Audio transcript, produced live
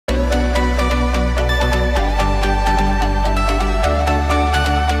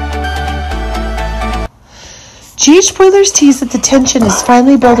GH Spoilers tease that the tension is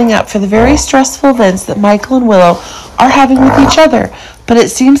finally building up for the very stressful events that Michael and Willow are having with each other, but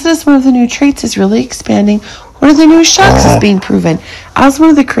it seems that as one of the new traits is really expanding, one of the new shocks is being proven, as one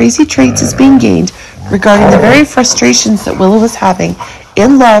of the crazy traits is being gained regarding the very frustrations that Willow is having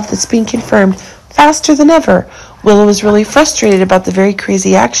in love that's being confirmed faster than ever. Willow is really frustrated about the very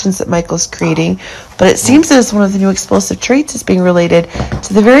crazy actions that Michael's creating, but it seems that as one of the new explosive traits is being related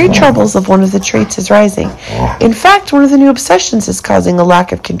to the very troubles of one of the traits is rising. In fact, one of the new obsessions is causing a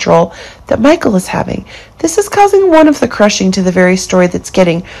lack of control that Michael is having. This is causing one of the crushing to the very story that's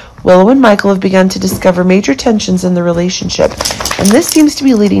getting. Willow and Michael have begun to discover major tensions in the relationship, and this seems to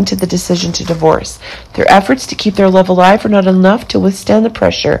be leading to the decision to divorce. Their efforts to keep their love alive are not enough to withstand the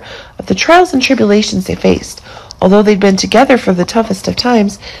pressure of the trials and tribulations they faced. Although they'd been together for the toughest of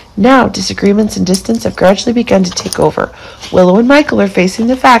times, now disagreements and distance have gradually begun to take over. Willow and Michael are facing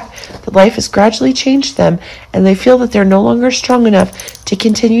the fact that life has gradually changed them, and they feel that they're no longer strong enough to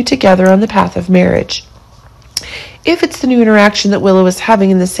continue together on the path of marriage. If it's the new interaction that Willow is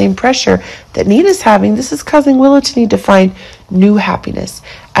having and the same pressure that Nina's having, this is causing Willow to need to find new happiness.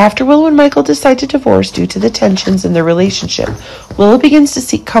 After Willow and Michael decide to divorce due to the tensions in their relationship, Willow begins to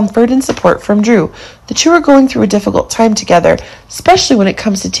seek comfort and support from Drew. The two are going through a difficult time together, especially when it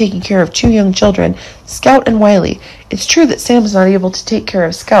comes to taking care of two young children, Scout and Wiley. It's true that Sam is not able to take care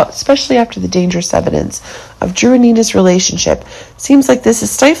of Scout, especially after the dangerous evidence of Drew and Nina's relationship. Seems like this is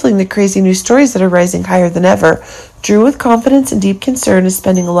stifling the crazy new stories that are rising higher than ever. Drew, with confidence and deep concern, is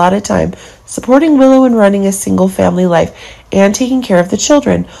spending a lot of time supporting Willow in running a single family life and taking care of the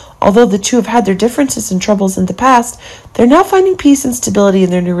children. Although the two have had their differences and troubles in the past, they're now finding peace and stability in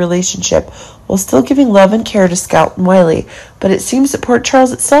their new relationship, while still giving love and care to Scout and Wiley. But it seems that Port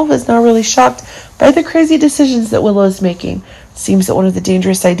Charles itself is now really shocked by the crazy decisions that Willow is making. It seems that one of the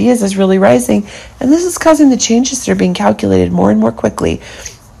dangerous ideas is really rising, and this is causing the changes that are being calculated more and more quickly.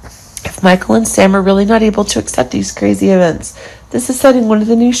 If Michael and Sam are really not able to accept these crazy events, this is setting one of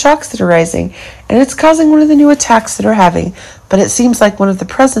the new shocks that are rising, and it's causing one of the new attacks that are having. But it seems like one of the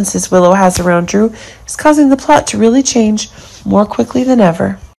presences Willow has around Drew is causing the plot to really change more quickly than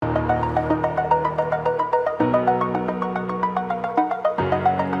ever.